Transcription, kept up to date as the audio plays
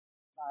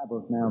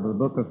Bibles now, the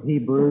book of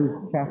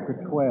Hebrews,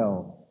 chapter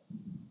 12.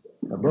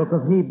 The book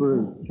of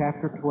Hebrews,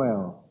 chapter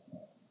 12.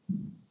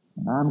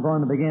 I'm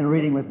going to begin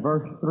reading with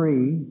verse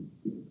 3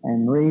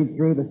 and read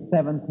through the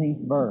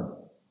 17th verse.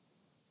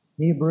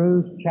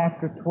 Hebrews,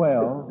 chapter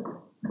 12,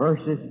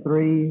 verses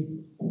 3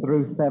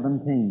 through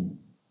 17.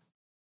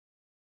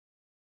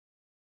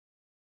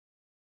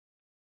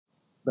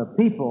 The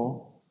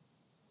people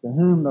to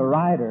whom the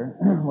writer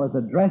was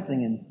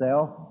addressing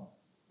himself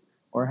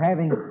were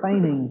having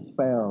fainting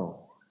spells,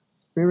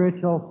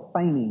 spiritual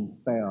fainting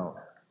spells.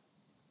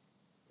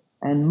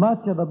 And much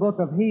of the book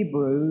of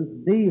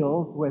Hebrews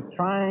deals with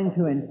trying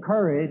to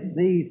encourage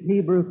these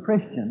Hebrew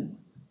Christians,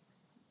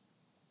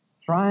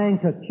 trying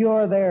to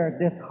cure their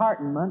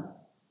disheartenment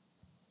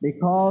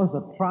because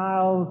of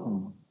trials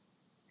and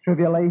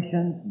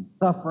tribulations and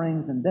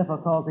sufferings and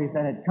difficulties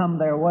that had come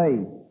their way.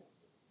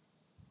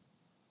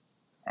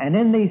 And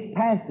in these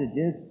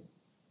passages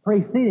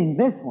preceding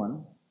this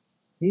one,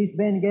 he's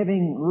been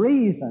giving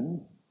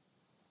reasons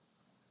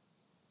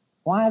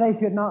why they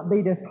should not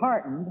be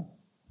disheartened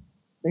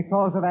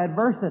because of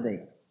adversity.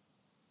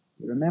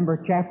 You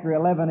remember chapter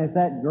 11 is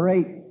that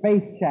great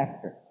faith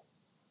chapter.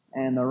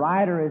 And the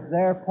writer is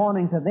there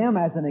pointing to them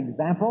as an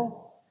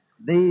example.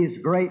 These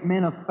great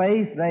men of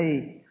faith,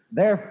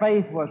 their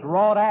faith was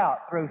wrought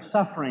out through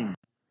suffering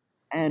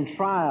and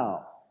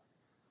trial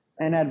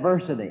and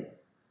adversity.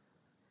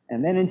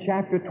 And then in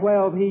chapter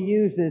 12, he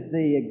uses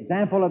the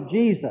example of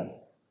Jesus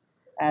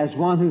as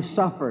one who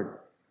suffered.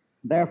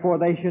 Therefore,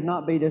 they should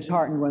not be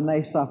disheartened when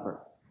they suffer.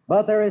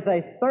 But there is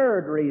a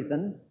third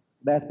reason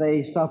that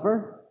they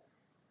suffer,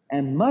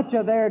 and much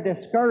of their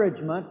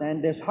discouragement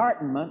and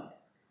disheartenment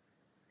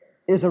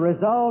is a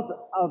result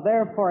of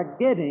their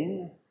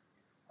forgetting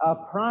a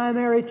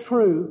primary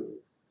truth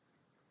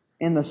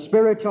in the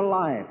spiritual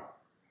life.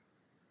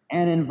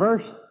 And in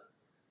verse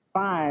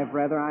 5,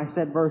 I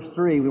said verse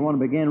 3, we want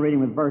to begin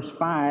reading with verse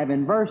 5.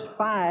 In verse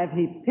 5,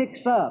 he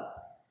picks up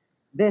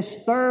this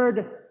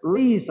third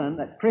reason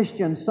that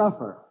Christians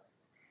suffer.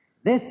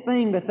 This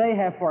thing that they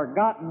have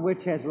forgotten,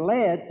 which has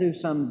led to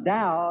some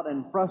doubt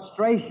and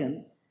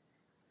frustration,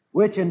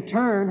 which in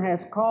turn has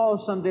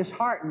caused some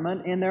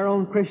disheartenment in their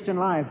own Christian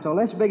life. So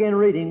let's begin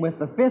reading with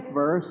the 5th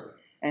verse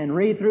and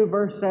read through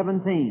verse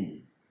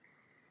 17.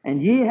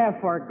 And ye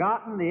have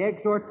forgotten the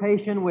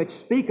exhortation which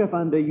speaketh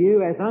unto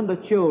you as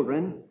unto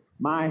children,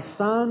 my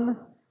son,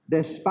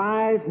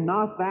 despise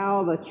not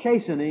thou the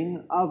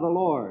chastening of the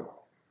Lord,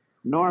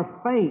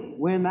 nor faint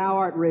when thou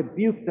art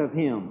rebuked of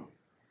him.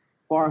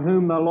 For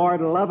whom the Lord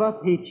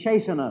loveth, he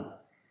chasteneth,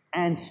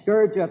 and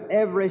scourgeth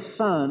every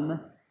son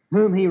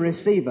whom he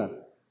receiveth.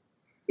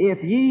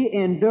 If ye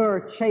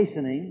endure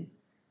chastening,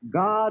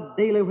 God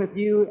dealeth with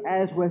you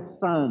as with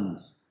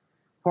sons.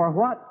 For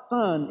what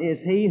son is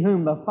he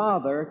whom the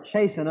Father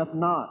chasteneth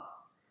not?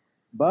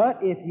 But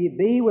if ye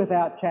be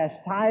without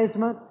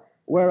chastisement,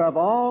 whereof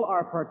all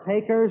are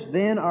partakers,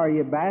 then are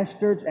ye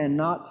bastards and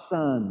not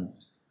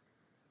sons.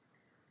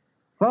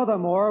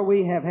 Furthermore,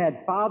 we have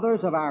had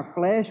fathers of our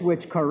flesh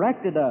which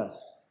corrected us,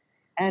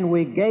 and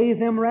we gave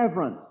them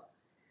reverence.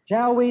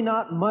 Shall we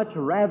not much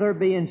rather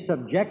be in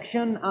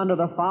subjection unto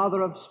the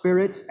Father of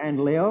spirits and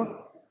live?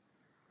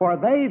 For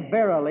they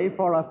verily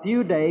for a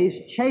few days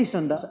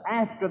chastened us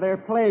after their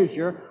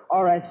pleasure,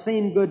 or as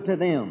seemed good to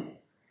them.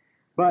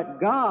 But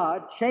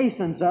God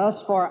chastens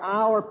us for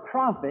our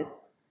profit,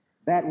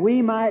 that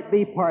we might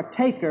be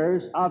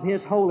partakers of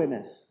His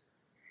holiness.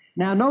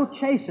 Now no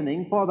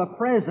chastening for the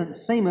present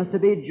seemeth to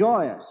be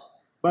joyous,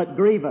 but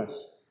grievous.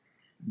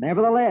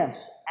 Nevertheless,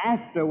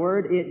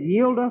 afterward it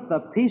yieldeth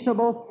the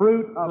peaceable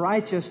fruit of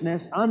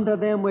righteousness unto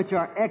them which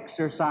are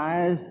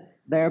exercised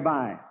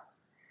thereby.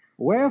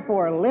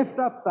 Wherefore lift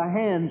up the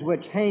hands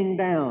which hang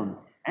down,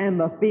 and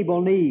the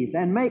feeble knees,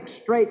 and make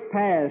straight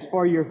paths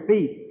for your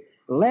feet,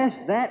 lest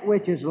that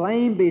which is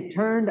lame be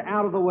turned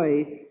out of the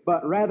way,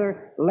 but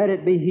rather let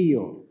it be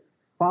healed.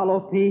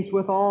 Follow peace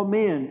with all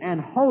men, and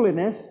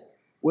holiness,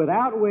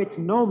 without which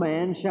no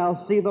man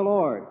shall see the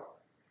Lord.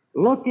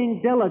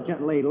 Looking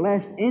diligently,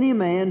 lest any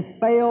man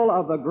fail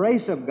of the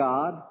grace of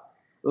God,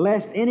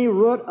 lest any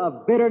root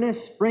of bitterness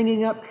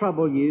springing up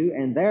trouble you,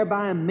 and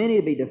thereby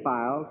many be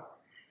defiled,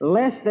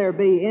 lest there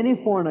be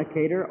any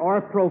fornicator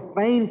or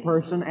profane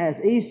person as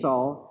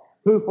Esau,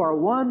 who for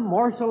one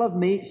morsel of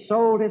meat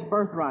sold his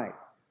birthright.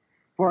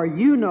 For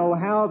you know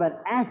how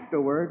that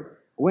afterward,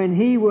 when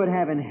he would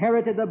have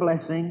inherited the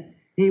blessing,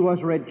 he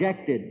was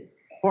rejected.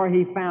 For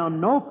he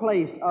found no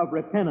place of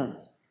repentance,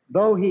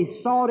 though he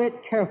sought it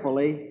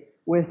carefully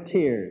with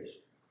tears.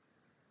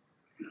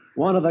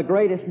 One of the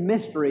greatest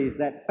mysteries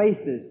that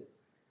faces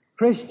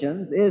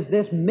Christians is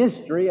this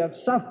mystery of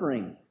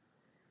suffering.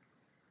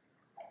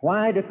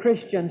 Why do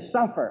Christians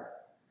suffer?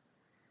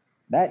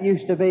 That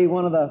used to be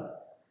one of the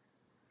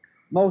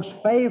most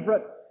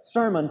favorite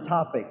sermon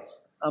topics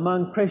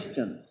among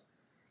Christians.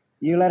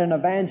 You let an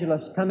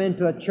evangelist come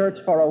into a church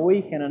for a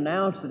week and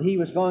announce that he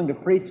was going to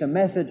preach a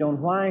message on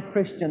why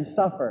Christians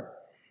suffer.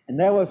 And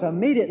there was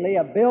immediately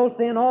a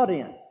built-in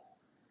audience.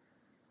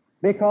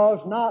 because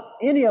not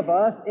any of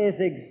us is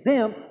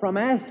exempt from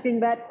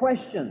asking that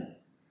question.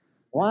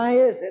 Why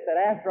is it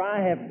that after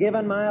I have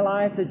given my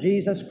life to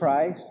Jesus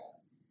Christ,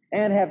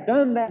 and have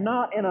done that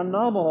not in a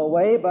nominal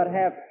way, but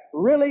have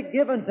really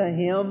given to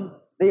Him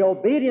the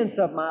obedience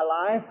of my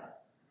life,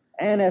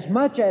 and as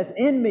much as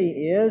in me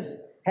is,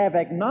 have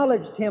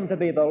acknowledged Him to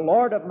be the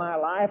Lord of my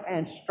life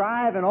and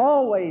striving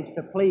always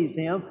to please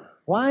Him,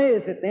 why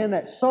is it then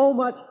that so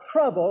much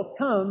trouble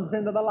comes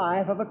into the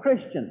life of a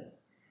Christian?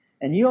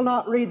 And you'll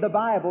not read the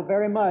Bible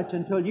very much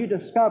until you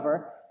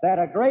discover that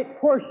a great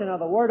portion of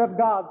the Word of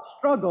God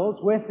struggles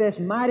with this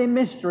mighty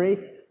mystery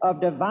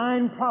of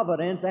divine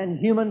providence and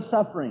human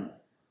suffering.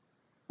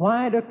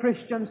 Why do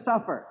Christians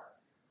suffer?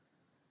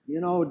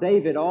 You know,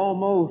 David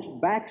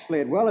almost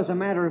backslid. Well, as a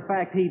matter of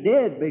fact, he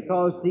did,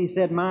 because he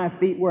said, my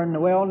feet were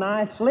well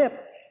nigh slipped,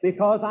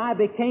 because I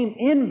became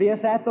envious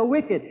at the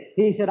wicked.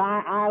 He said,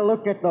 I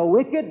looked at the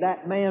wicked,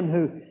 that man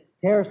who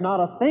cares not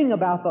a thing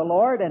about the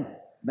Lord, and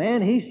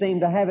man, he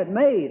seemed to have it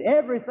made.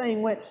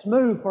 Everything went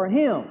smooth for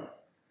him.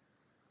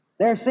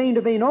 There seemed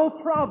to be no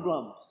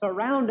problems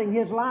surrounding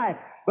his life.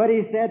 But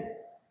he said,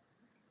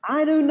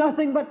 I knew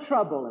nothing but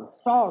trouble and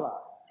sorrow,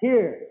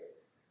 tears.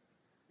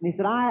 And he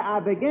said,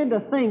 I began to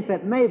think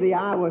that maybe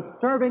I was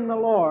serving the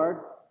Lord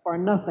for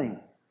nothing,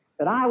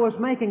 that I was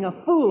making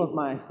a fool of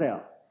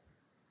myself.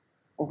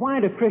 Well,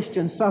 why do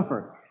Christians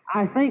suffer?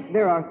 I think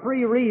there are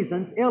three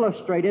reasons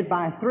illustrated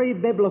by three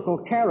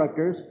biblical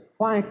characters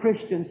why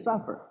Christians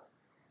suffer.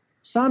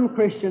 Some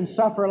Christians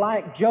suffer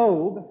like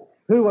Job,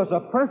 who was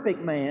a perfect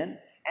man,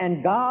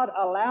 and God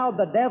allowed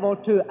the devil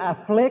to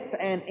afflict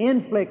and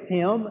inflict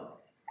him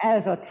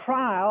as a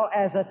trial,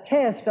 as a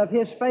test of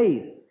his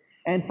faith.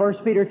 And 1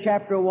 Peter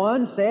chapter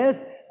 1 says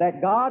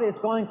that God is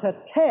going to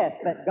test,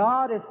 that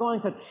God is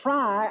going to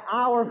try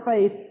our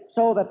faith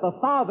so that the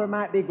Father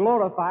might be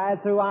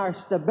glorified through our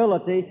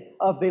stability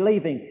of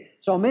believing.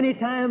 So many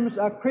times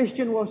a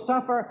Christian will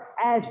suffer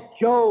as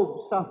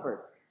Job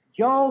suffered.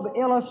 Job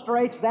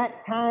illustrates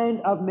that kind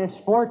of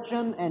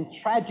misfortune and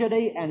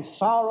tragedy and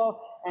sorrow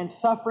and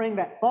suffering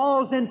that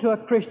falls into a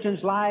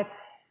Christian's life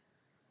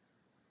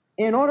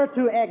in order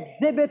to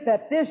exhibit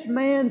that this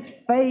man's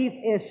faith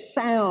is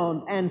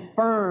sound and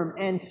firm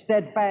and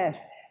steadfast,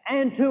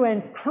 and to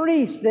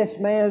increase this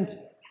man's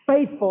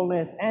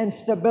faithfulness and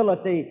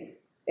stability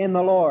in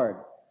the Lord.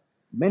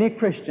 Many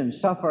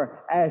Christians suffer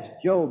as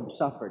Job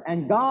suffered,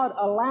 and God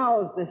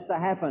allows this to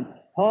happen.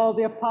 Paul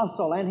the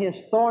Apostle and his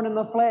thorn in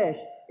the flesh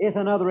is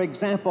another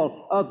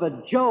example of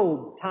the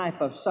Job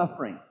type of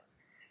suffering.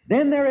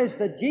 Then there is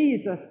the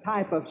Jesus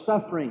type of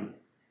suffering.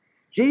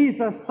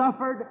 Jesus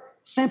suffered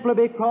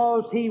simply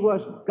because He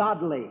was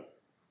godly.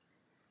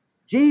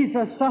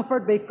 Jesus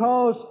suffered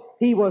because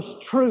He was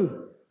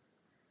truth.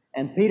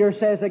 And Peter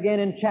says again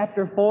in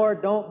chapter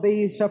 4, don't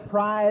be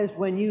surprised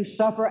when you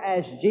suffer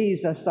as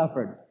Jesus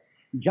suffered.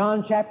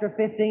 John chapter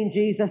 15,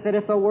 Jesus said,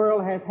 if the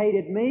world has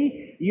hated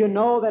me, you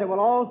know that it will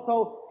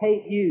also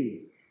hate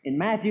you. In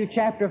Matthew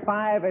chapter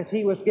 5, as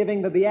He was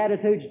giving the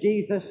Beatitudes,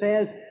 Jesus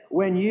says,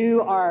 when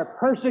you are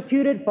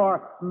persecuted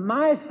for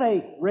my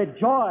sake,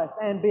 rejoice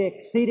and be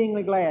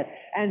exceedingly glad.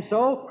 And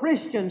so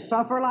Christians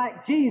suffer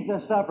like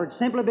Jesus suffered,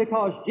 simply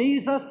because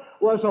Jesus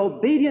was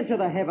obedient to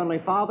the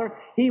Heavenly Father.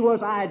 He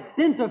was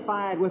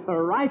identified with the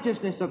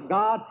righteousness of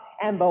God,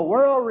 and the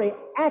world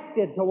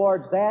reacted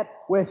towards that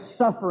with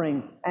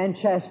suffering and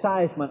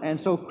chastisement.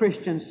 And so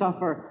Christians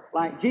suffer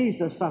like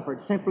Jesus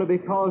suffered, simply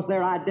because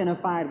they're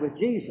identified with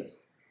Jesus.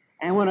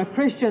 And when a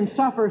Christian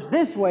suffers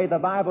this way, the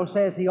Bible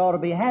says he ought to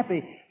be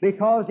happy,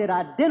 because it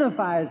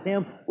identifies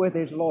him with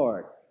his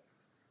Lord.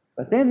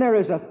 But then there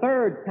is a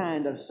third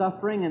kind of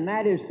suffering, and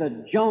that is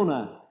the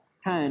Jonah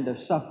kind of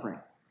suffering.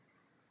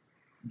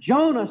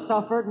 Jonah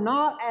suffered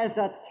not as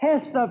a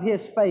test of his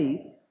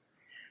faith,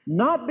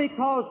 not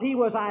because he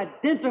was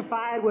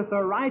identified with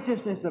the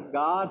righteousness of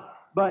God,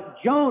 but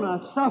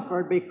Jonah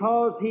suffered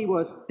because he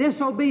was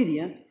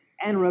disobedient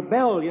and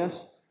rebellious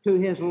to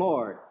his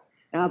Lord.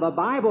 Now, the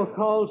Bible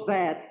calls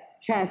that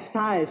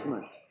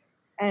chastisement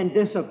and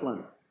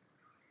discipline.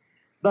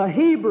 The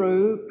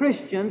Hebrew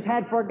Christians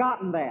had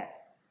forgotten that.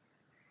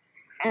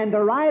 And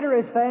the writer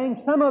is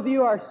saying, some of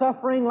you are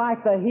suffering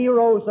like the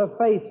heroes of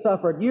faith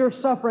suffered. You're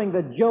suffering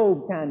the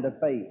Job kind of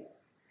faith.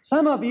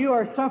 Some of you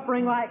are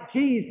suffering like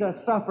Jesus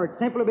suffered,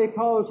 simply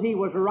because He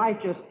was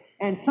righteous.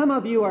 And some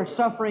of you are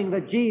suffering the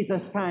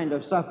Jesus kind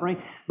of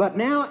suffering. But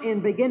now,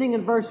 beginning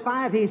in verse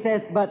 5, he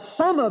says, but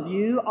some of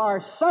you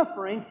are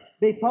suffering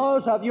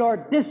because of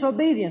your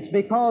disobedience,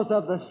 because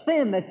of the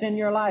sin that's in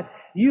your life.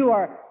 You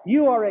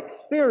are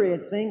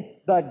experiencing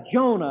the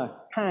Jonah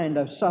kind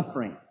of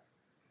suffering.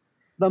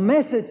 The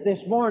message this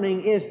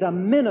morning is the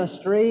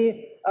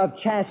ministry of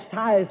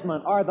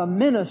chastisement, or the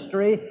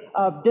ministry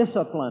of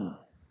discipline.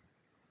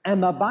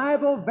 And the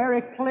Bible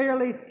very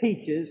clearly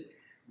teaches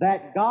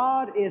that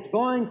God is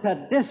going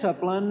to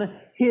discipline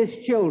His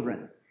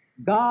children.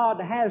 God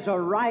has a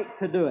right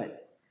to do it,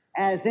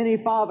 as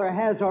any father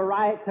has a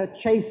right to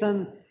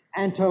chasten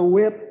and to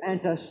whip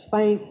and to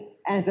spank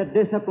and to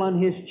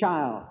discipline his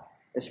child.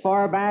 As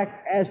far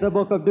back as the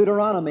book of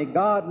Deuteronomy,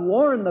 God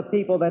warned the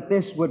people that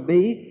this would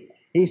be.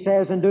 He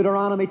says in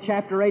Deuteronomy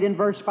chapter 8 and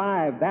verse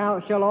 5,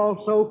 "Thou shalt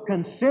also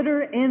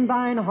consider in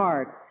thine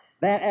heart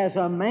that as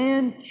a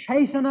man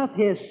chasteneth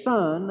his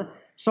son,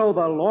 so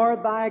the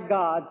Lord thy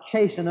God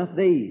chasteneth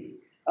thee."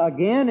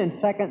 Again in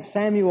 2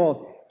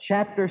 Samuel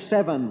chapter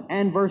 7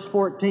 and verse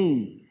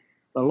 14,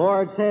 the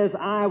Lord says,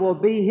 "I will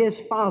be his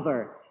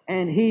father,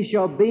 and he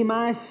shall be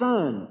my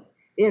son.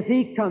 If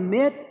he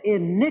commit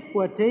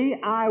iniquity,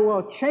 I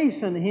will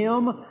chasten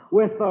him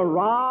with the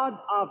rod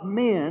of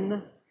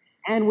men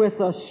and with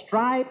the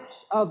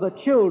stripes of the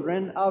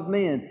children of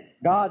men."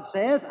 God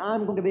says,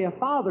 "I'm going to be a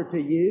father to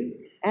you,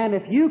 and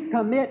if you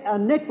commit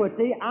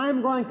iniquity,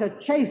 I'm going to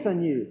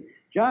chasten you."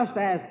 Just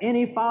as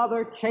any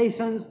father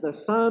chastens the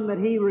son that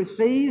he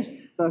receives,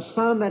 the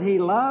son that he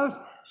loves,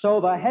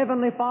 so the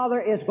Heavenly Father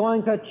is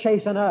going to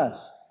chasten us.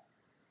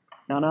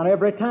 Now, not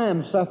every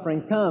time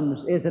suffering comes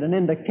is it an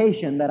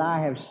indication that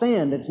I have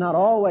sinned. It's not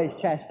always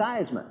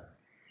chastisement.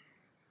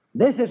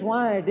 This is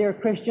why, dear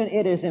Christian,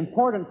 it is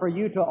important for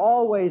you to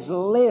always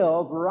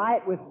live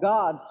right with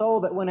God so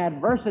that when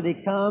adversity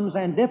comes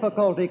and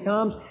difficulty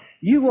comes,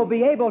 you will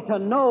be able to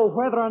know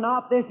whether or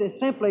not this is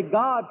simply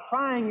God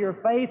trying your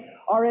faith,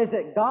 or is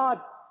it God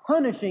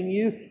punishing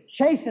you,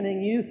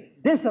 chastening you,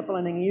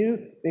 disciplining you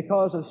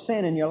because of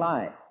sin in your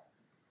life.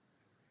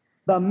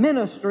 The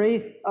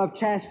ministry of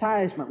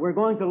chastisement. We're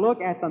going to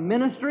look at the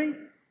ministry,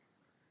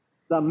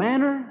 the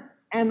manner,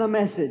 and the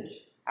message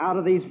out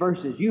of these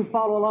verses. You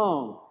follow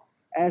along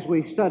as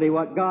we study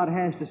what God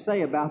has to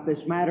say about this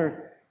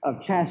matter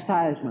of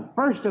chastisement.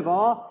 First of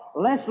all,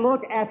 let's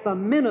look at the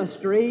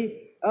ministry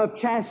of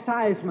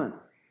chastisement.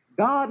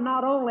 God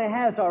not only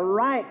has a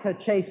right to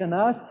chasten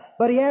us,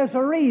 but He has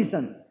a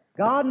reason.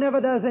 God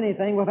never does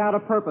anything without a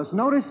purpose.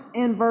 Notice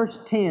in verse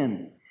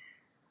 10,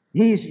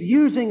 He's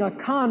using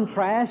a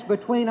contrast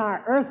between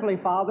our earthly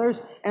fathers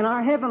and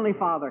our heavenly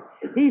Father.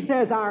 He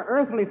says our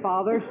earthly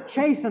fathers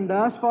chastened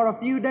us for a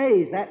few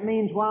days. That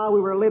means while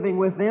we were living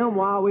with them,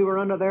 while we were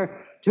under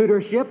their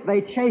tutorship,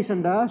 they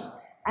chastened us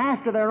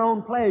after their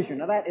own pleasure.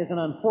 Now that is an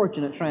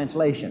unfortunate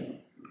translation.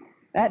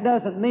 That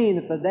doesn't mean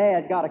that the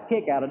dad got a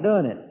kick out of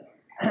doing it.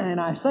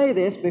 And I say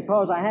this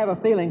because I have a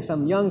feeling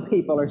some young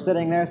people are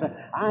sitting there saying,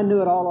 "I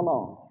knew it all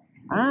along.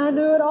 I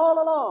knew it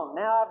all along.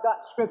 Now I've got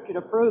Scripture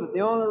to prove that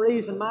the only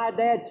reason my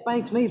dad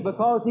spanks me is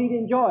because he'd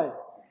enjoy it."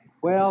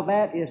 Well,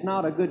 that is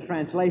not a good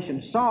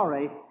translation.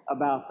 Sorry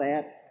about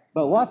that.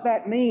 But what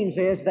that means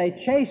is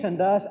they chastened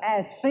us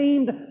as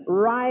seemed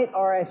right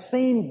or as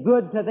seemed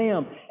good to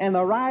them. And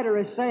the writer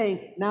is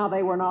saying, now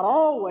they were not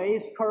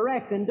always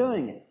correct in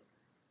doing it.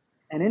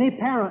 And any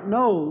parent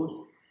knows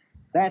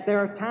that there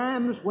are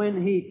times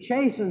when he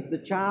chastens the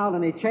child,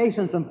 and he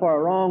chastens them for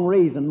a wrong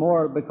reason,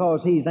 more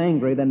because he's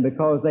angry than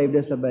because they've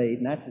disobeyed,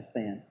 and that's a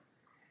sin.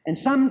 And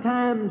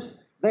sometimes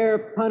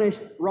they're punished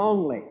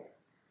wrongly.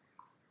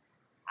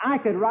 I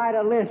could write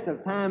a list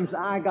of times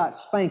I got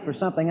spanked for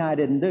something I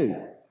didn't do.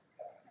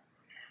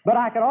 But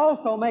I could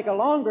also make a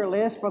longer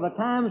list for the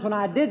times when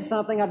I did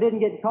something I didn't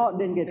get caught and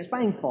didn't get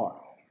spanked for.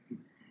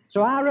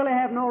 So I really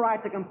have no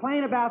right to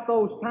complain about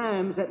those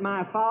times that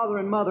my father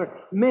and mother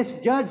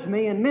misjudged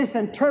me and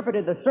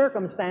misinterpreted the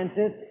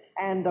circumstances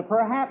and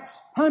perhaps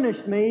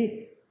punished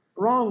me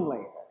wrongly.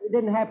 It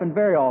didn't happen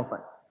very often.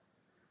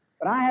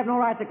 But I have no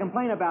right to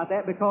complain about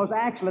that because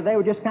actually they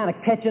were just kind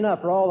of catching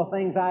up for all the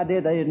things I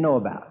did they didn't know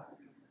about.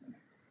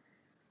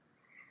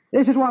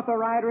 This is what the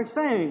writer is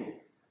saying.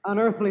 An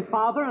earthly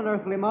father, an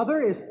earthly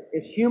mother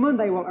is human.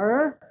 They will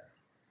err.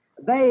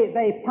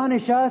 They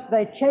punish us,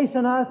 they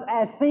chasten us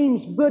as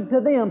seems good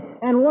to them.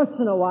 And once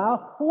in a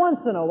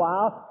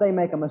while, they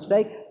make a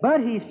mistake.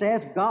 But he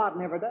says God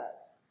never does.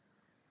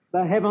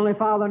 The Heavenly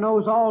Father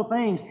knows all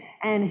things.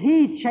 And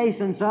He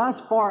chastens us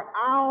for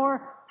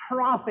our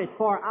profit,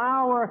 for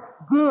our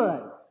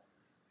good.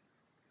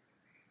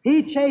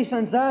 He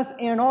chastens us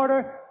in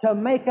order to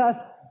make us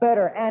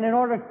better and in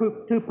order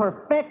to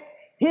perfect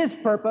His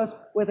purpose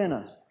within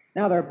us.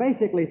 Now, there are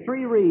basically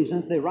three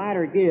reasons the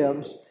writer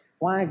gives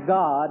why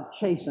God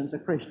chastens a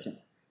Christian.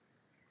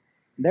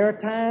 There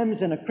are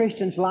times in a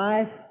Christian's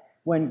life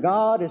when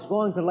God is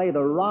going to lay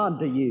the rod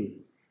to you.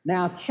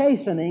 Now,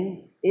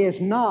 chastening is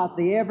not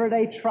the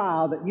everyday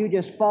trial that you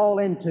just fall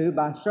into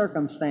by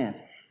circumstance.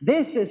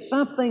 This is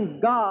something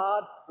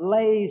God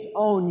lays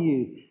on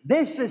you.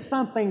 This is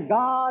something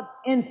God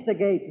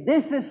instigates.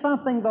 This is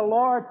something the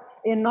Lord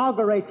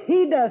inaugurates.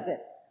 He does it.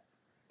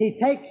 He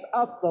takes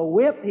up the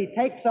whip, He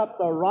takes up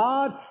the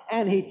rod,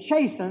 and He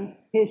chastens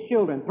His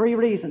children. Three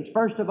reasons.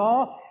 First of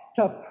all,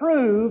 to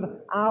prove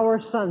our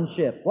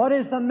sonship. What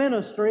is the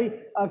ministry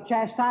of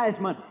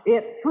chastisement?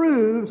 It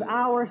proves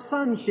our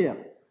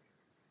sonship.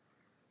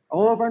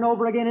 Over and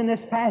over again in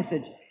this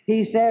passage,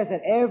 he says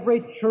that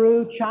every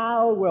true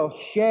child will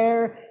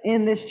share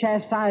in this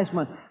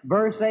chastisement.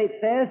 Verse 8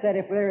 says that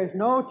if there is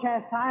no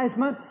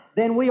chastisement,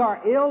 then we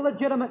are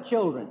illegitimate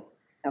children.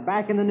 Now,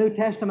 back in the New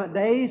Testament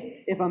days,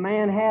 if a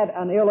man had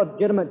an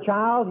illegitimate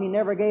child, he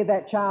never gave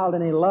that child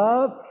any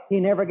love.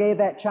 He never gave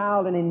that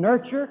child any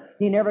nurture.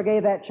 He never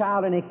gave that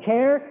child any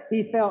care.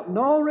 He felt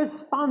no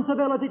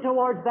responsibility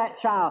towards that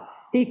child.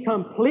 He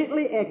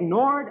completely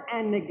ignored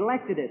and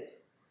neglected it.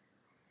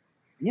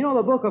 You know,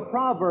 the book of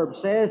Proverbs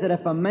says that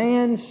if a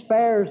man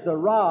spares the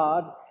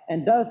rod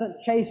and doesn't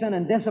chasten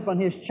and discipline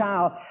his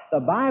child,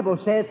 the Bible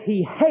says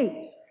he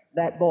hates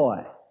that boy.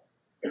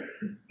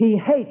 He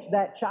hates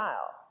that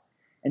child.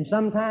 And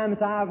sometimes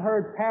I've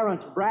heard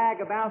parents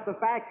brag about the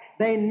fact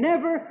they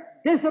never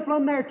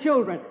discipline their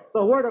children.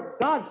 The Word of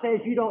God says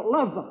you don't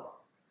love them.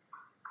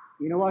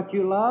 You know what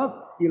you love?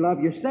 You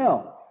love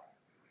yourself.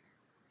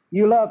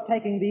 You love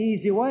taking the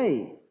easy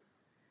way.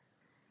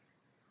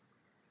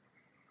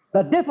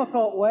 The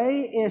difficult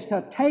way is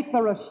to take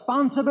the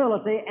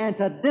responsibility and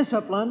to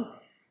discipline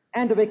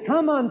and to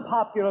become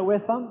unpopular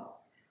with them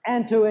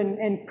and to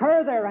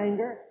incur their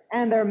anger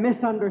and their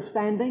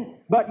misunderstanding,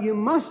 but you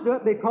must do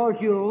it because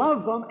you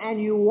love them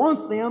and you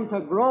want them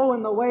to grow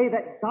in the way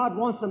that God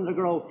wants them to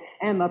grow.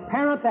 And the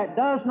parent that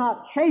does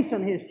not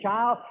chasten his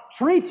child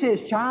treats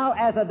his child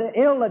as an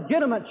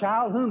illegitimate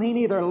child whom he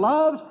neither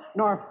loves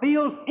nor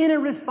feels any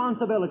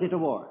responsibility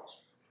towards.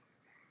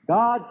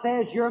 God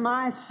says, "You're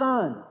my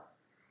son,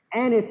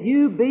 and if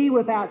you be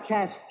without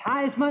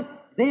chastisement,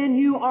 then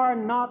you are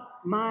not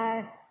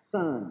my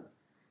son."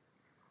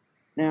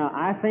 Now,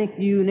 I think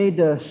you need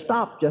to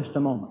stop just a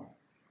moment.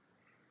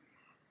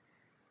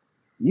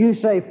 You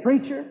say,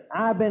 "Preacher,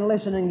 I've been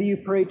listening to you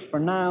preach for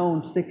nigh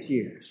on 6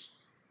 years.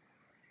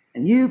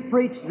 And you've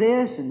preached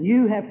this, and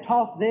you have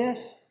taught this.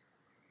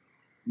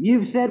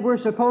 You've said we're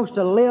supposed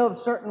to live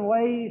certain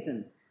ways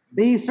and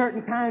be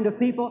certain kind of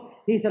people."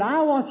 He said,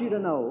 "I want you to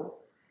know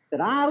that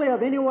I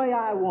live any way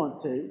I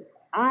want to.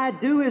 I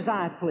do as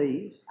I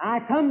please. I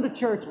come to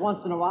church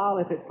once in a while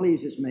if it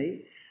pleases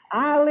me.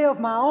 I live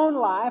my own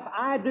life.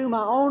 I do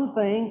my own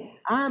thing.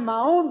 I'm my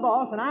own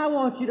boss, and I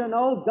want you to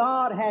know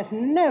God has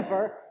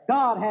never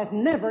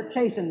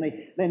chastened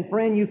me." Then,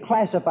 friend, you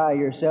classify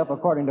yourself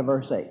according to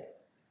verse 8.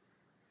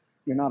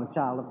 You're not a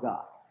child of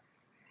God.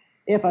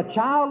 If a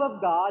child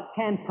of God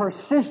can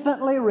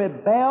persistently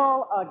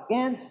rebel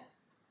against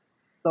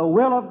the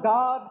will of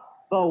God,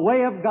 the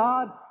way of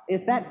God,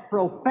 if that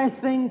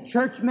professing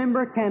church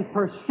member can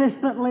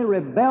persistently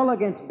rebel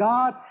against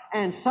God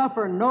and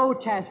suffer no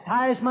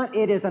chastisement,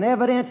 it is an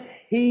evidence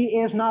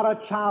he is not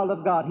a child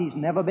of God. He's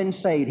never been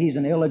saved. He's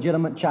an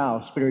illegitimate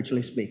child,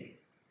 spiritually speaking.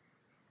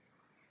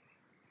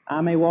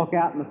 I may walk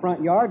out in the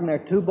front yard and there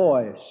are two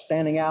boys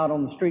standing out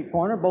on the street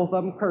corner, both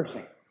of them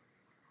cursing.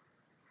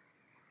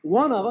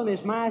 One of them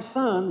is my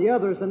son, the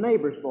other is the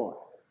neighbor's boy.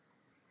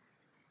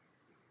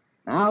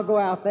 Now, I'll go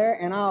out there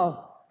and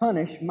I'll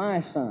punish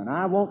my son.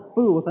 I won't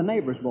fool with the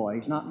neighbor's boy.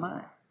 He's not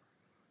mine.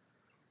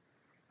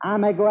 I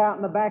may go out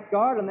in the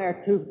backyard and there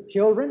are two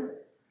children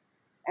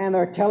and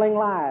they're telling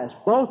lies.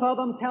 Both of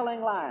them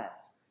telling lies.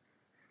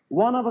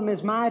 One of them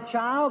is my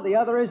child, the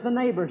other is the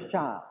neighbor's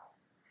child.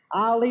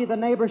 I'll leave the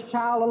neighbor's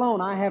child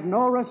alone. I have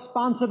no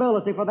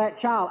responsibility for that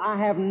child. I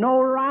have no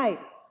right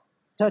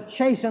to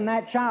chasten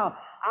that child.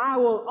 I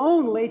will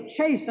only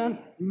chasten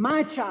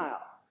my child.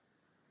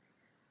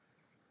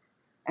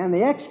 And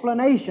the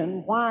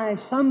explanation why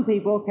some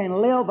people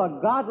can live a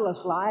godless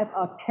life,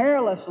 a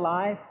careless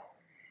life,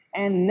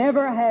 and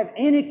never have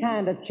any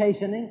kind of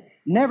chastening,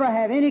 never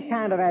have any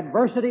kind of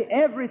adversity,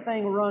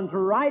 everything runs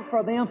right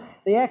for them,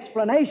 the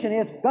explanation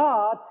is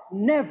God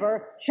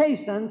never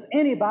chastens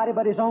anybody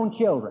but His own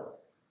children.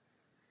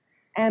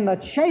 And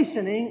the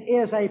chastening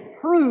is a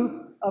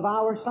proof of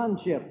our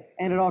sonship.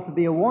 And it ought to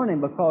be a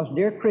warning because,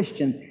 dear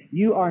Christians,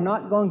 you are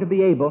not going to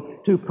be able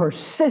to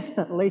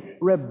persistently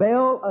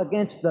rebel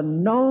against the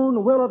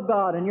known will of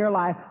God in your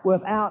life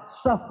without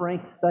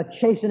suffering the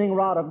chastening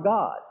rod of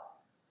God.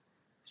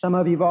 Some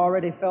of you have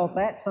already felt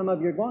that. Some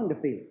of you are going to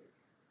feel it.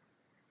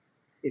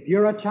 If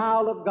you're a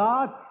child of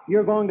God,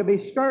 you're going to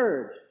be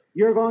scourged.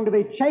 You're going to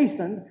be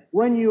chastened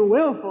when you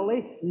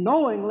willfully,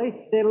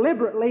 knowingly,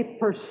 deliberately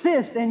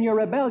persist in your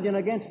rebellion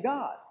against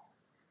God.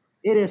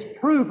 It is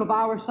proof of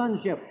our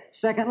sonship.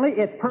 Secondly,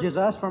 it purges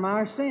us from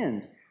our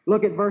sins.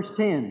 Look at verse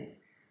 10.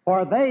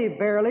 "For they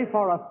verily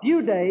for a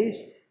few days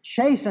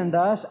chastened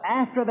us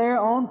after their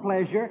own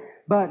pleasure,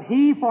 but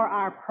He for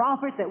our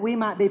profit, that we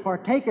might be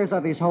partakers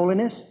of His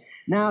holiness.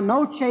 Now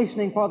no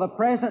chastening for the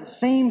present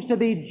seems to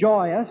be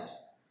joyous,"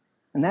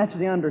 and that's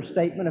the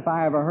understatement if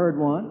I ever heard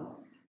one,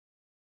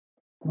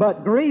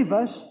 "but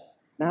grievous."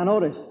 Now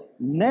notice,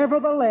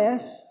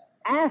 "nevertheless,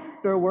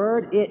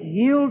 afterward it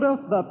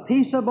yieldeth the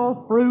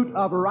peaceable fruit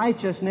of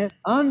righteousness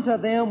unto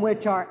them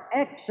which are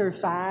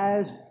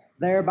exercised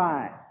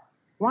thereby."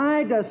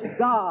 Why does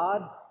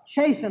God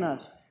chasten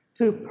us?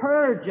 To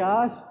purge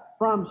us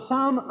from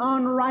some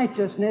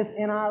unrighteousness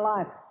in our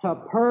life, to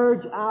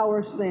purge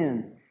our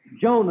sins.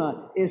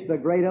 Jonah is the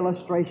great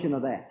illustration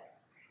of that.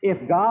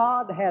 If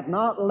God had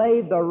not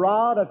laid the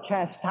rod of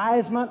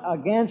chastisement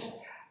against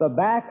the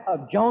back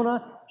of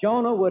Jonah,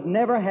 Jonah would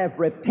never have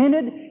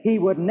repented. He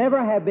would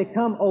never have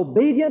become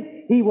obedient.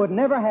 He would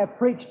never have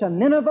preached to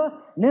Nineveh.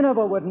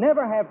 Nineveh would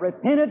never have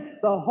repented.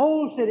 The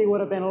whole city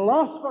would have been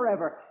lost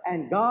forever.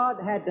 And God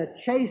had to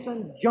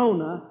chasten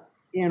Jonah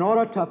in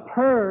order to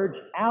purge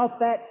out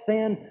that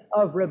sin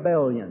of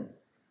rebellion.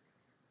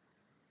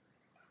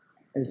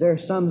 Is there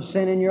some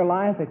sin in your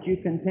life that you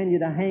continue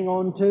to hang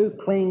on to,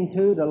 cling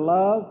to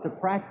love, to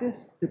practice,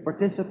 to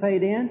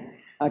participate in,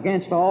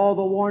 against all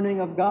the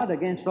warning of God,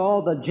 against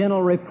all the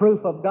gentle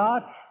reproof of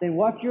God? Then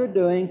what you're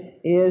doing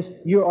is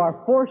you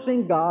are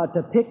forcing God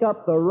to pick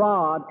up the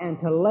rod and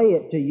to lay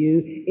it to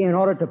you in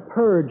order to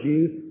purge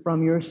you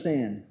from your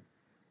sin.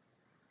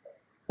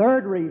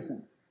 Third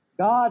reason,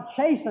 God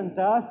chastens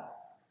us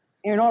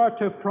in order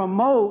to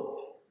promote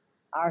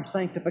our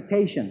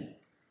sanctification.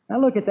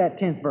 Now look at that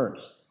 10th verse.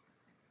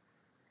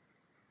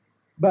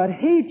 But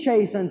He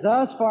chastens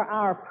us for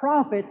our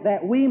profit,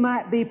 that we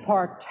might be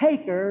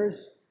partakers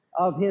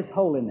of His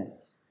holiness.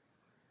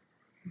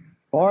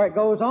 For it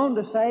goes on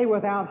to say,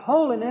 without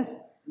holiness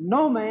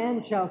no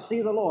man shall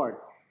see the Lord.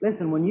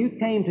 Listen, when you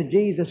came to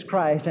Jesus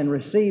Christ and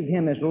received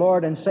Him as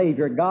Lord and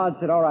Savior, God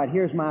said, all right,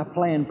 here's my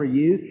plan for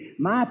you.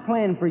 My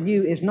plan for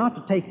you is not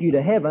to take you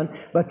to heaven,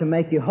 but to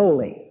make you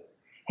holy.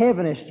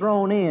 Heaven is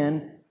thrown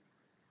in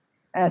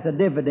as a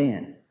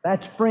dividend.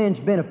 That's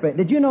fringe benefit.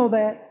 Did you know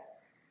that?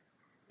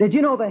 Did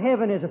you know that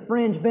heaven is a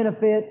fringe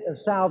benefit of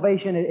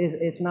salvation?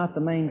 It's not the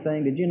main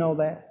thing. Did you know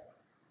that?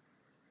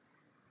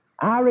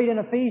 I read in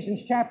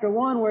Ephesians chapter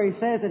 1 where he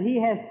says that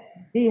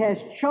He has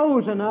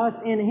chosen us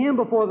in Him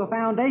before the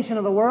foundation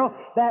of the world,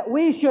 that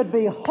we should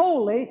be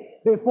holy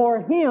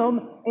before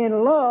Him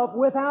in love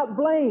without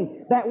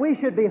blame. That we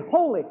should be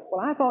holy. Well,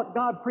 I thought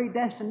God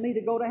predestined me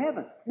to go to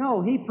heaven.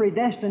 No, He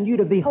predestined you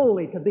to be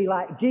holy, to be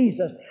like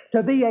Jesus,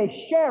 to be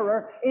a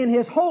sharer in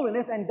His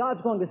holiness, and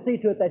God's going to see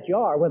to it that you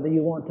are, whether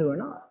you want to or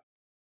not.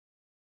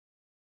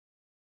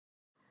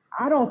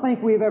 I don't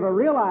think we've ever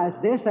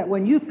realized this, that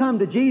when you come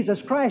to Jesus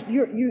Christ,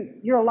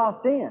 you're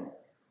locked in.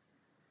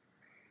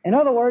 In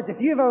other words, if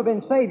you've ever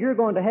been saved, you're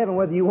going to heaven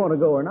whether you want to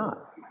go or not.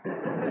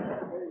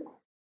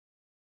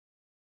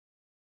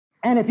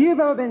 And if you've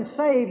ever been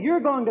saved, you're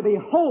going to be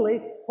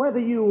holy whether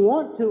you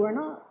want to or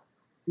not.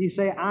 You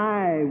say,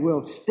 I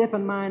will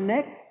stiffen my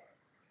neck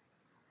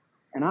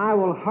and I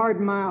will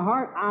harden my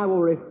heart. I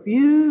will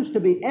refuse to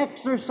be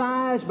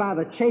exercised by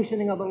the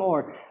chastening of the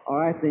Lord. All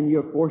right, then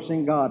you're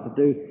forcing God to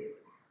do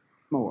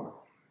more.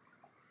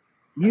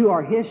 You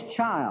are His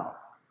child.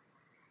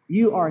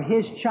 You are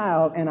His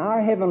child, and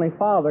our Heavenly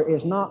Father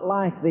is not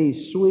like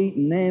these sweet,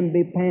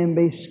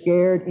 namby-pamby,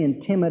 scared,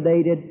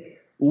 intimidated,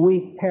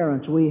 weak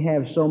parents we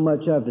have so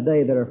much of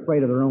today that are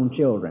afraid of their own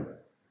children.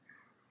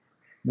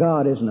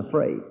 God isn't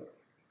afraid.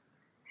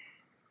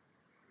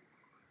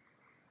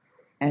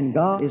 And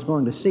God is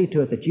going to see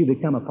to it that you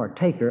become a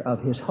partaker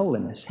of His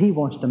holiness. He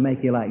wants to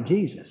make you like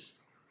Jesus.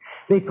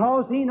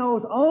 Because He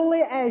knows only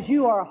as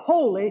you are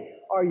holy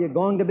are you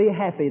going to be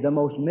happy. The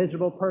most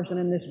miserable person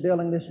in this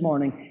building this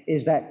morning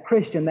is that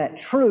Christian, that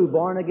true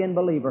born-again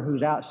believer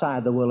who's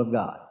outside the will of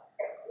God.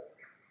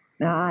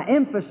 Now, I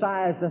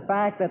emphasize the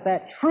fact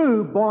that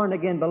true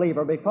born-again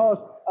believer, because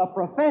a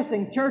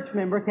professing church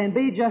member can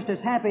be just as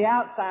happy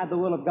outside the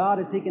will of God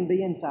as he can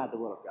be inside the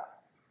will of God.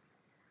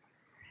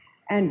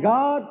 And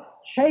God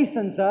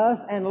chastens us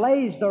and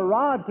lays the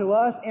rod to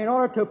us in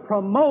order to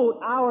promote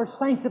our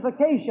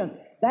sanctification.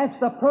 That's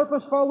the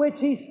purpose for which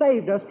He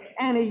saved us,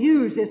 and He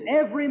uses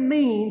every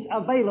means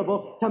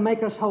available to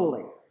make us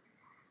holy.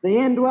 The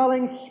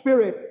indwelling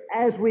Spirit,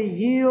 as we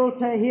yield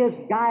to His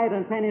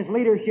guidance and His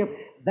leadership,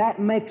 that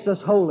makes us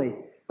holy.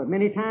 But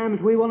many times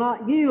we will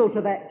not yield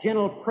to that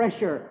gentle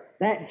pressure,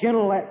 that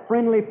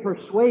friendly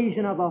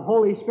persuasion of the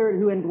Holy Spirit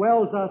who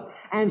indwells us.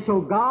 And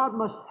so God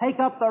must take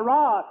up the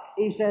rod.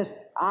 He says,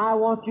 I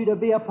want you to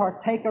be a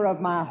partaker of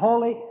my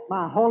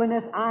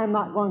holiness. I'm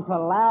not going to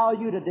allow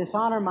you to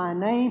dishonor my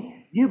name.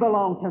 You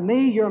belong to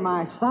me. You're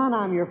my son.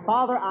 I'm your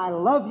father. I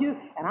love you.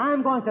 And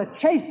I'm going to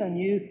chasten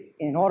you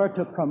in order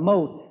to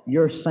promote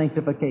your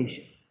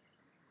sanctification.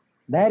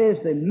 That is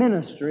the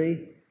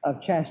ministry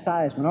of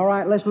chastisement. All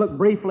right, let's look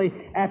briefly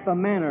at the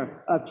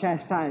manner of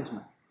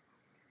chastisement.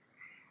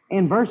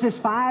 In verses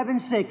 5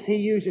 and 6, he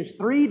uses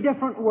 3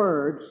 different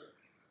words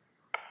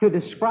to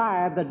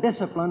describe the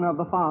discipline of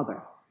the Father.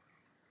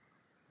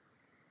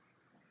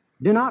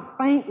 Do not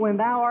faint when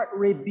thou art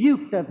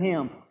rebuked of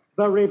Him.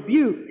 The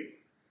rebuke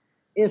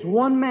is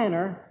one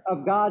manner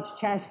of God's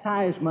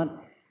chastisement.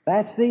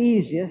 That's the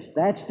easiest.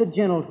 That's the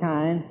gentle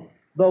kind.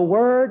 The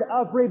word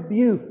of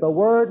rebuke, the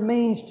word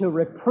means to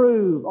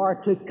reprove or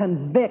to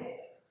convict.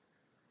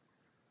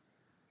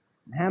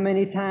 How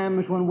many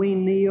times when we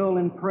kneel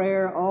in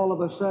prayer, all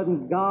of a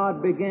sudden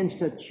God begins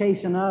to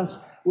chasten us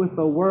with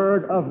the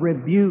word of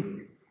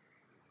rebuke.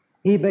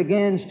 He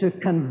begins to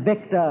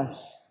convict us.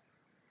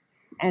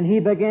 And He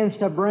begins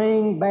to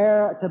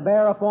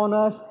bear upon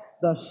us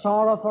the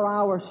sorrow for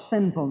our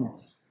sinfulness.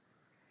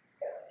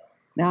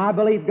 Now, I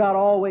believe God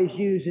always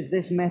uses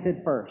this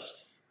method first.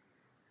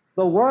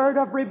 The word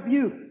of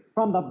rebuke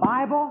from the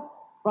Bible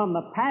from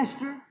the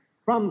pastor,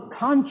 from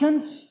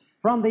conscience,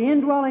 from the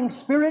indwelling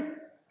Spirit,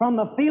 from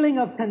the feeling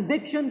of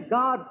conviction,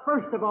 God,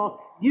 first of all,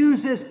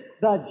 uses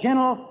the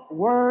gentle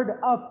word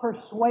of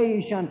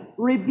persuasion,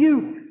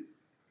 rebuke,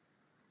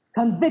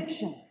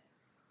 conviction.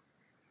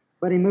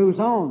 But He moves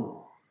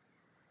on.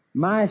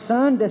 My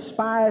son,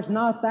 despise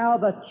not thou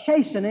the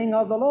chastening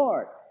of the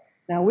Lord.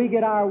 Now, we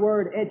get our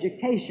word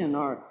education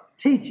or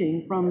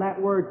teaching from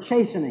that word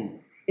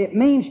chastening. It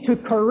means to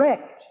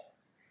correct.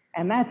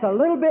 And that's a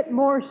little bit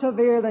more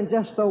severe than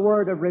just the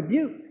word of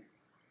rebuke.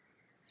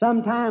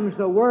 Sometimes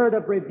the word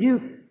of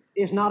rebuke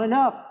is not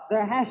enough.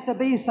 There has to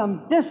be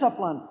some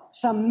discipline.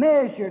 Some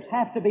measures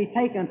have to be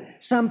taken.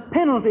 Some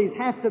penalties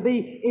have to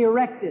be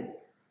erected.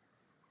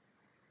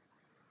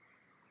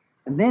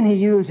 And then He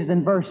uses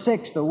in verse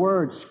 6 the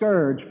word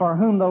scourge. For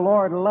whom the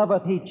Lord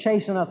loveth, He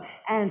chasteneth,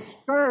 and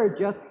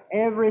scourgeth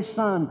every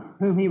son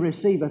whom He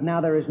receiveth.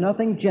 Now, there is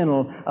nothing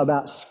gentle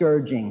about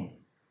scourging.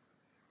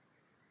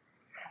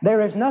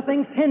 There is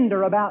nothing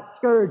tender about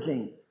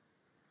scourging.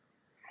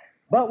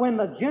 But when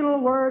the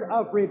gentle word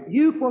of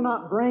rebuke will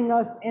not bring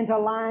us into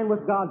line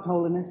with God's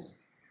holiness,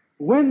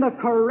 when the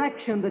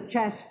correction, the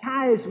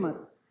chastisement,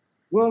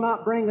 will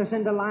not bring us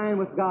into line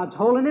with God's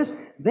holiness,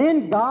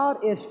 then God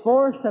is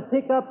forced to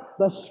pick up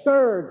the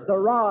scourge, the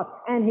rod,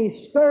 and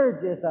He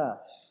scourges us.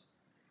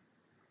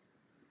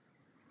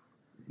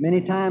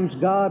 Many times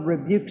God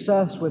rebukes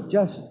us with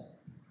just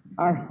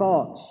our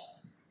thoughts,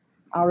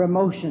 our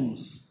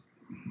emotions.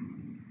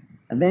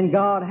 And then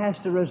God has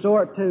to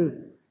resort to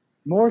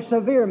more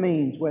severe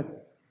means with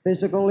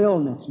physical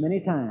illness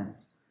many times.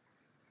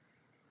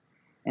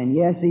 And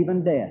yes,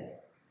 even death.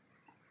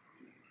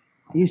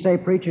 You say,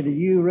 preacher, do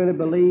you really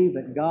believe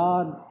that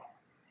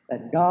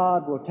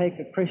God will take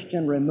a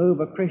Christian,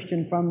 remove a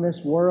Christian from this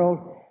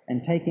world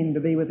and take him to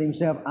be with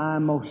Himself? I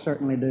most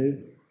certainly do.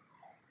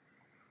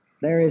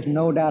 There is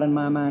no doubt in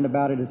my mind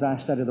about it as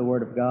I study the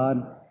Word of God.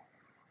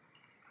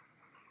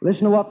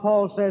 Listen to what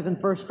Paul says in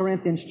 1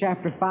 Corinthians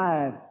chapter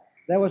 5.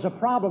 There was a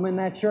problem in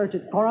that church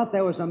at Corinth.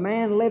 There was a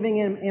man living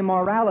in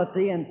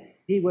immorality, and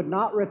he would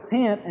not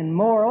repent, and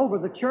moreover,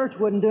 the church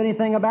wouldn't do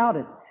anything about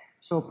it.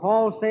 So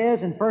Paul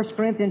says in 1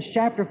 Corinthians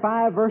chapter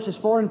 5, verses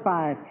 4 and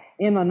 5,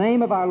 in the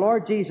name of our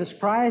Lord Jesus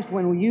Christ,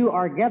 when you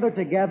are gathered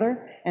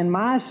together, and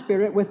my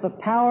Spirit with the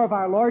power of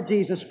our Lord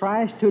Jesus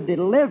Christ to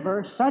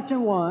deliver such a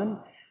one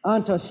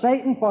unto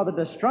Satan for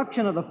the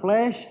destruction of the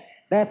flesh,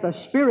 that the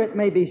Spirit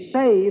may be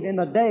saved in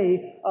the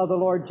day of the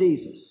Lord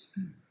Jesus.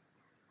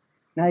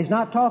 Now, he's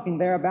not talking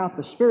there about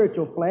the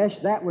spiritual flesh.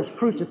 That was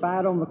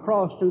crucified on the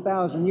cross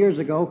 2,000 years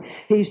ago.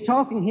 He's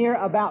talking here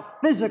about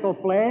physical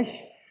flesh,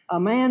 a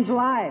man's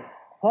life.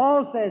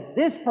 Paul says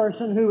this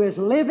person who is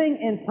living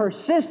in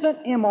persistent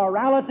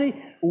immorality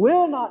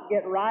will not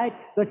get right.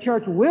 The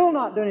church will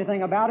not do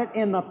anything about it.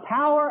 In the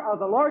power of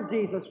the Lord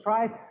Jesus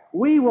Christ,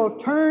 we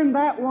will turn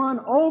that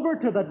one over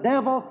to the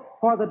devil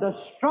for the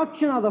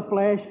destruction of the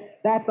flesh,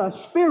 that the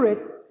Spirit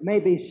may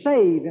be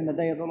saved in the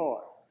day of the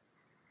Lord.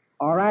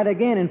 All right,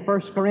 again in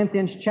 1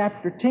 Corinthians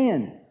chapter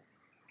 10.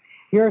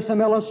 Here are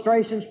some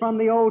illustrations from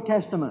the Old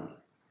Testament.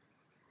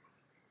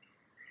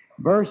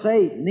 Verse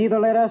 8, neither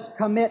let us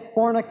commit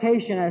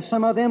fornication, as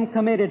some of them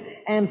committed,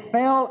 and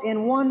fell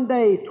in one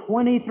day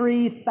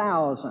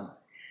 23,000.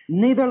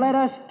 Neither let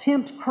us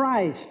tempt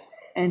Christ.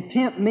 And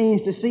tempt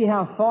means to see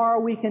how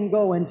far we can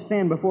go in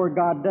sin before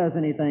God does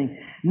anything.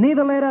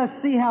 Neither let us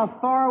see how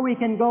far we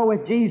can go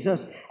with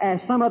Jesus, as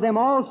some of them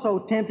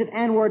also tempted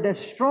and were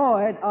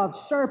destroyed of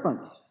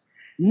serpents.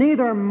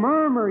 Neither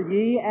murmur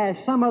ye, as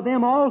some of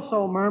them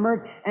also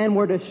murmured and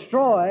were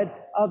destroyed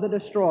of the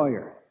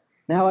destroyer.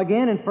 Now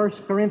again in 1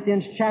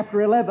 Corinthians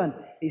chapter 11,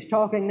 he's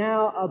talking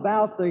now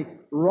about the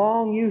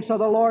wrong use of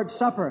the Lord's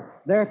Supper.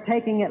 They're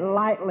taking it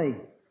lightly.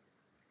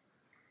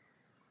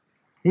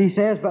 He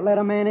says, but let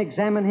a man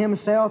examine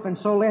himself, and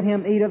so let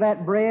him eat of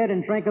that bread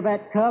and drink of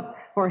that cup.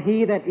 For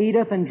he that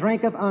eateth and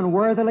drinketh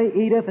unworthily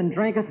eateth and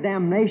drinketh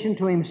damnation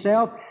to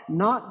himself,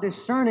 not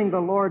discerning the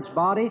Lord's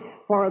body.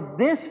 For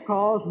this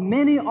cause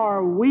many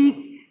are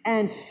weak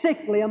and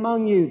sickly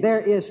among you.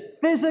 There is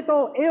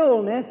physical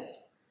illness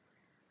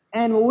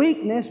and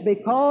weakness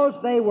because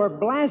they were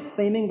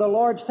blaspheming the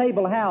Lord's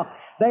table. How?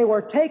 They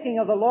were taking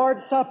of the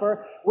Lord's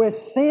Supper with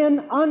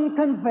sin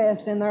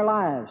unconfessed in their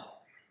lives.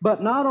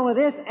 But not only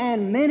this,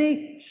 and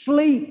many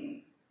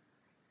sleep.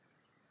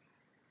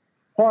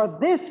 For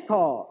this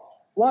cause,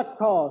 what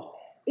cause?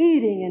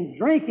 Eating and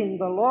drinking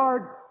the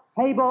Lord's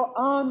table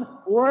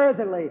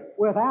unworthily,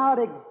 without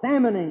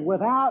examining,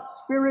 without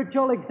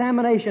spiritual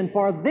examination.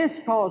 For this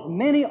cause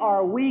many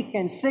are weak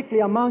and sickly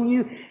among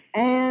you,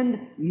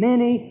 and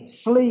many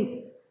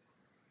sleep.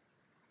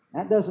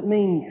 That doesn't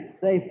mean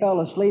they fell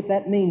asleep.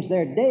 That means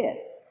they're dead.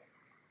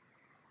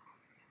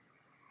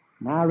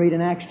 Now I read in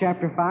Acts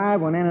chapter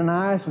 5, when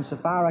Ananias and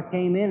Sapphira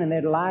came in and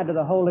they'd lied to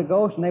the Holy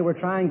Ghost and they were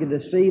trying to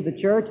deceive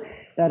the church,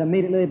 that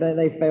immediately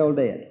they fell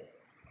dead.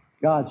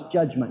 God's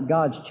judgment,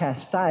 God's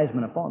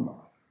chastisement upon them.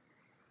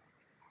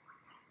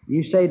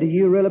 You say, do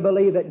you really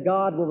believe that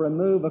God will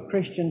remove a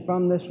Christian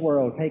from this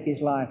world, take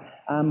his life?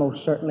 I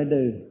most certainly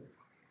do.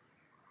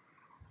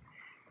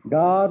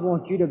 God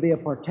wants you to be a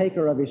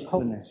partaker of His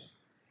holiness.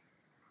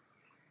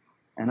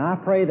 And I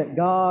pray that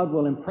God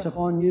will impress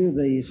upon you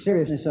the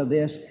seriousness of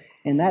this.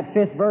 In that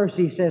 5th verse,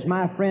 He says,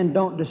 "My friend,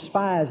 don't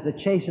despise the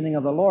chastening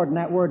of the Lord." And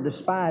that word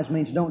despise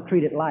means don't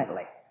treat it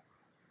lightly.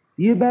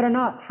 You better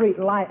not treat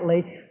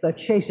lightly the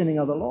chastening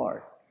of the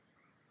Lord.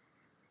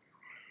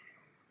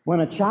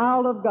 When a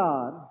child of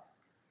God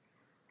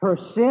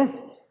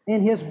persists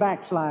in his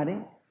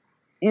backsliding,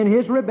 in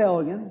his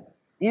rebellion,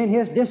 in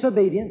his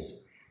disobedience,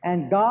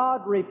 and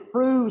God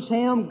reproves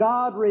him,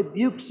 God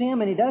rebukes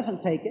him, and he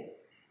doesn't take it,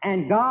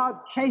 and God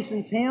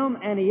chastens him,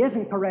 and he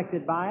isn't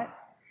corrected by it,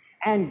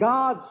 and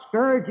God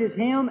scourges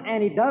him,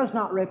 and he does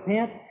not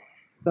repent,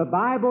 the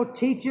Bible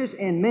teaches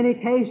in many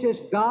cases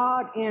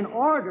God, in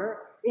order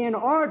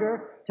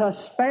to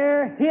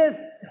spare His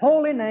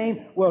holy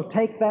name, will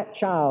take that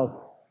child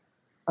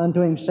unto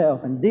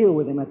Himself and deal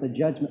with him at the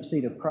judgment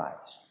seat of Christ.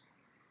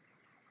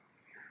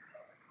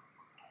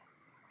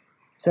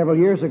 Several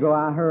years ago,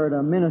 I heard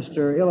a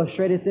minister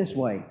illustrate it this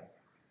way.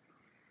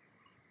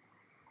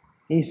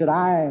 He said,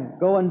 "I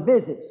go and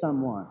visit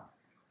someone."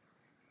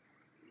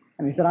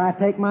 And he said, "I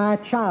take my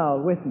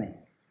child with me.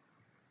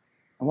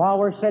 And while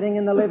we're sitting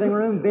in the living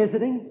room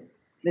visiting,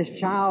 this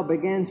child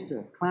begins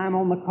to climb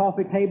on the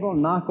coffee table,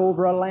 knock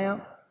over a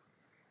lamp,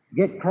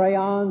 get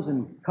crayons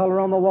and color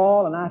on the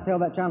wall, and I tell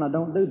that child, 'Now,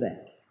 don't do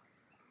that.'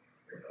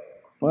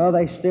 Well,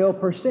 they still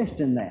persist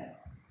in that.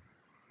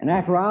 And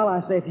after a while,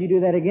 I say, 'If you do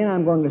that again,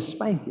 I'm going to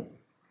spank you.'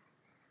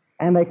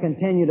 And they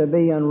continue to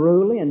be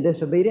unruly and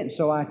disobedient,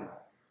 so I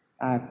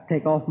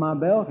take off my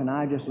belt and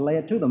I just lay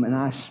it to them and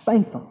I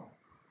spank them.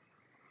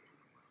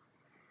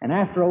 And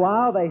after a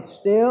while, they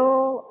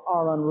still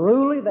are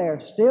unruly,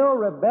 they're still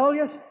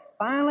rebellious.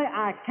 Finally,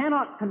 I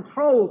cannot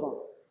control them.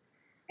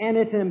 And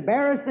it's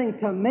embarrassing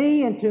to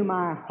me and to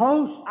my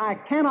host. I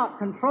cannot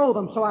control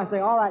them. So I say,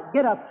 'All right,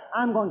 get up.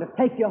 I'm going to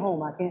take you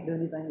home. I can't do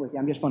anything with you.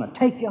 I'm just going to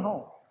take you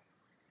home.'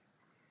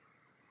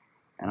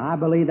 And I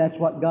believe that's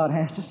what God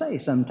has to say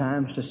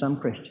sometimes to some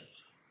Christians.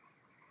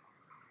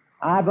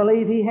 I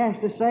believe He has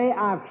to say,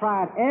 'I've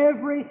tried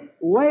every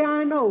way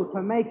I know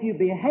to make you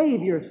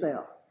behave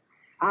yourself.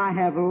 I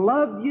have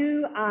loved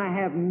you. I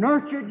have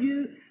nurtured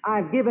you.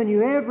 I've given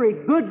you every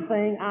good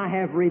thing. I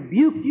have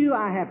rebuked you.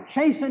 I have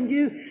chastened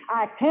you.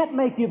 I can't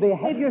make you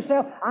behave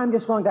yourself. I'm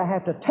just going to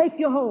have to take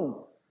you home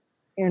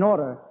in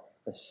order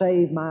to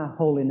save my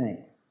holy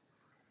name.'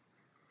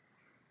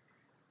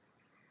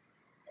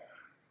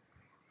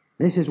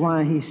 This is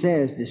why He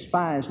says,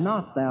 'Despise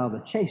not thou the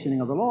chastening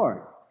of the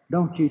Lord.'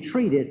 Don't you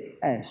treat it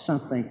as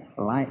something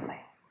lightly.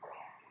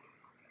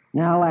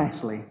 Now,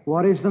 lastly,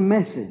 what is the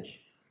message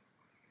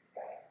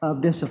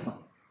of discipline?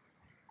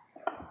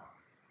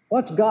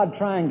 What's God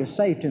trying to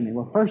say to me?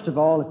 Well, first of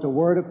all, it's a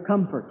word of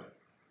comfort.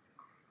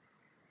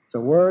 It's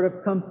a word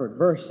of comfort.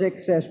 Verse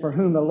 6 says, 'For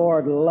whom the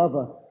Lord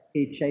loveth,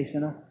 He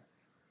chasteneth.'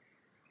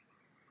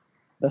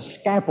 The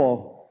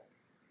scalpel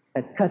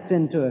that cuts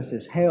into us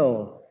is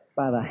held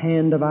by the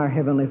hand of our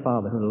Heavenly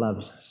Father who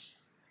loves us.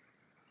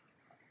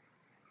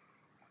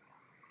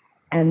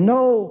 And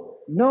no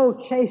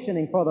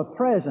chastening for the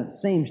present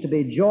seems to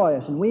be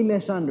joyous, and we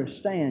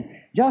misunderstand.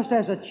 Just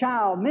as a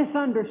child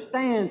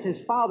misunderstands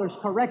his father's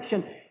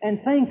correction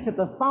and thinks that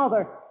the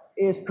father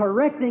is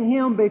correcting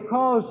him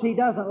because he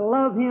doesn't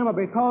love him or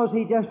because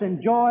he just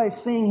enjoys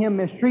seeing him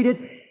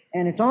mistreated,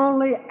 and it's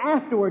only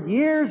afterward,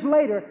 years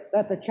later,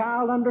 that the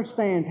child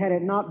understands, had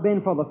it not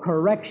been for the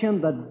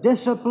correction, the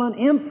discipline,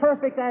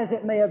 imperfect as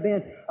it may have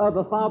been, of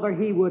the father,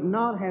 he would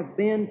not have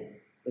been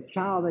the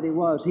child that he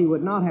was. He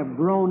would not have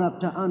grown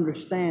up to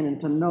understand and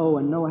to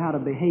know how to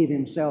behave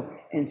himself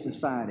in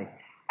society.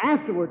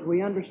 Afterwards,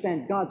 we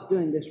understand God's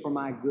doing this for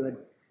my good.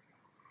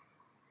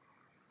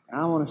 And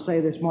I want to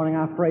say this morning,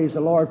 I praise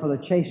the Lord for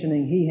the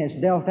chastening He has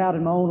dealt out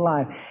in my own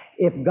life.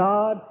 If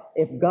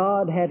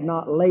God had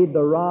not laid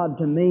the rod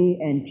to me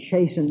and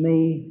chastened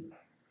me,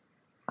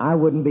 I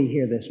wouldn't be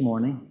here this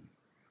morning.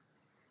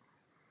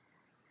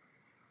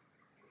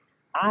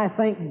 I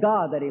thank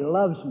God that He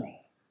loves me.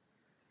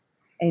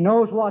 He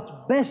knows what's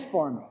best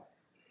for me.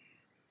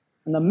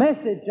 And the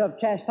message of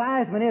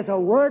chastisement is a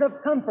word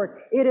of comfort.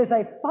 It is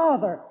a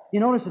father. You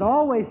notice it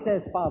always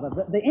says father.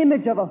 The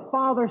image of a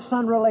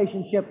father-son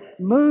relationship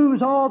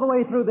moves all the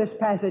way through this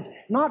passage.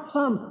 Not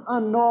some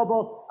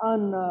unknowable,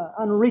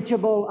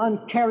 unreachable,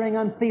 uncaring,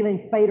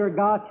 unfeeling fate or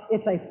God.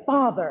 It's a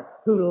father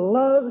who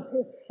loves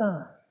his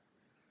son.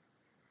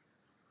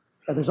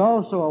 But there's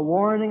also a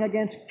warning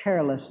against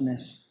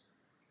carelessness.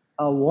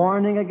 A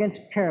warning against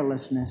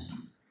carelessness.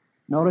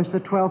 Notice the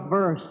 12th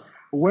verse.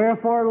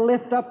 Wherefore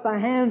lift up the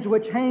hands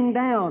which hang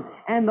down,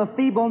 and the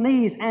feeble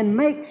knees, and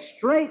make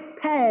straight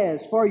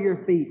paths for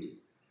your feet.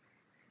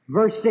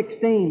 Verse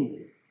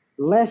 16.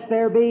 Lest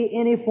there be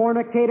any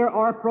fornicator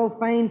or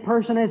profane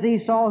person as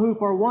Esau, who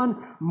for one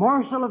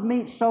morsel of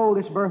meat sold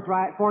his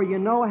birthright. For you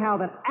know how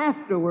that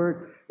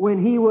afterward,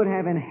 when he would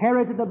have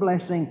inherited the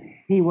blessing,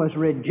 he was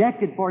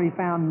rejected, for he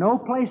found no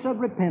place of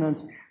repentance,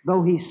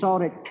 though he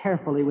sought it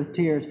carefully with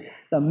tears.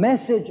 The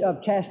message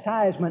of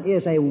chastisement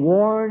is a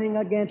warning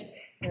against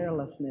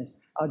carelessness,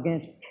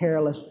 against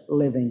careless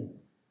living.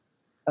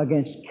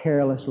 Against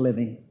careless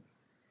living.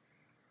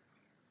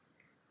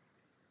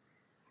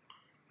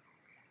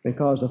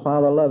 Because the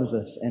Father loves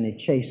us, and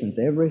He chastens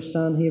every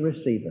son He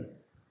receiveth,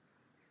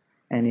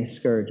 and He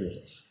scourges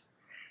us.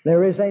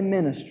 There is a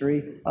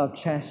ministry of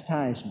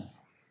chastisement.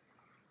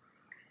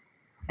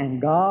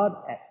 And God,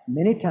 at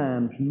many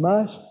times,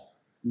 must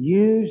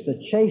use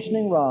the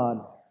chastening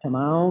rod to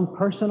my own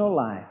personal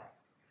life.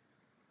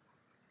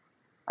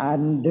 I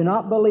do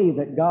not believe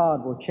that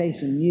God will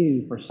chasten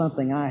you for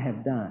something I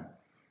have done.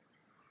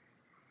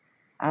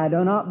 I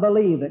do not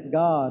believe that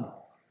God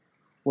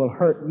will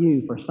hurt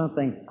you for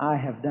something I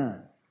have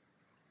done.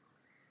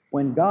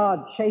 When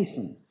God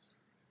chastens,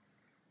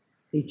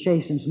 He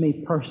chastens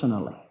me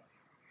personally.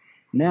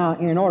 Now,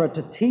 in order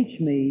to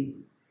teach me,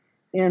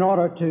 in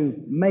order to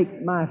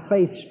make my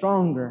faith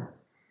stronger,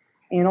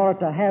 in order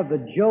to have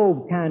the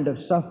Job kind of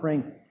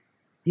suffering,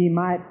 He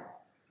might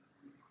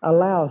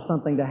allow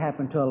something to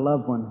happen to a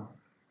loved one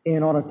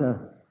in order to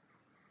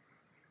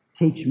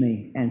teach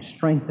me and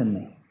strengthen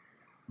me.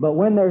 But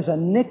when there's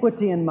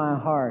iniquity in my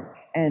heart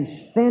and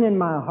sin in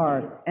my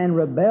heart and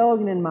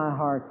rebellion in my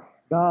heart,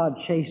 God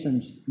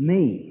chastens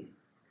me,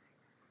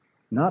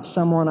 not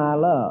someone I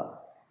love.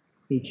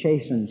 He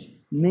chastens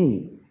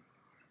me.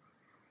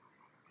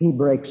 He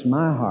breaks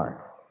my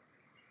heart.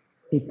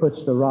 He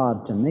puts the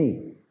rod to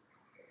me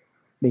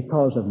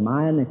because of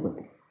my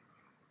iniquity.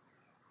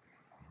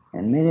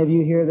 And many of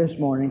you here this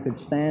morning could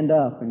stand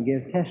up and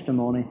give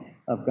testimony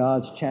of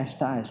God's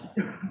chastisement.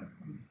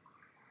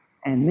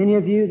 And many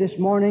of you this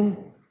morning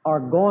are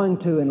going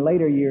to, in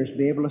later years,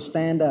 be able to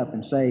stand up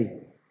and say,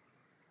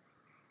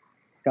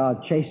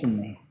 God chastened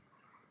me.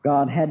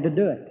 God had to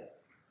do it.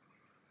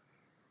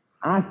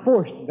 I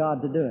forced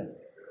God to do it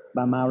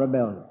by my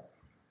rebellion.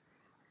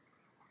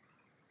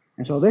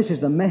 And so this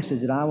is the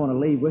message that I want to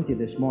leave with you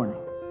this morning.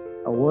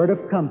 A word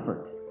of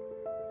comfort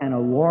and a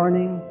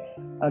warning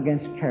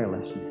against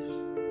carelessness.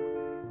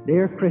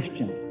 Dear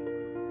Christian,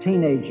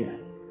 teenager,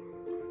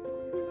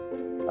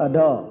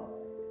 adult,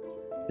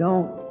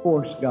 don't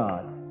force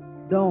God.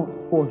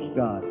 Don't force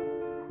God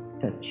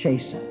to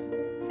chasten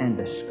and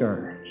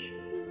discourage.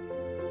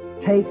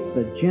 Take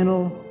the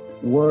gentle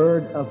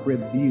word of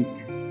rebuke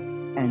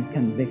and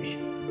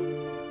conviction.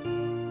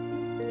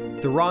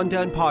 The Ron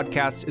Dunn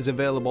Podcast is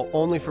available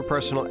only for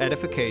personal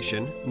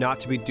edification, not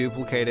to be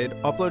duplicated,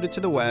 uploaded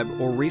to the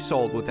web, or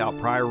resold without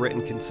prior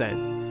written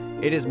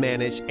consent. It is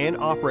managed and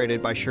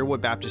operated by Sherwood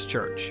Baptist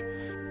Church.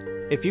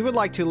 If you would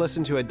like to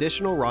listen to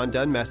additional Ron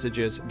Dunn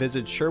messages,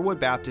 visit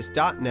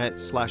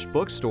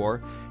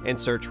sherwoodbaptist.net/bookstore and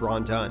search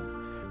Ron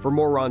Dunn. For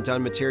more Ron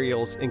Dunn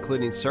materials,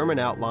 including sermon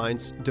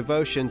outlines,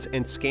 devotions,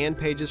 and scanned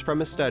pages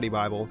from a study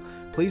Bible,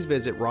 please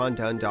visit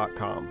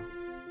rondunn.com.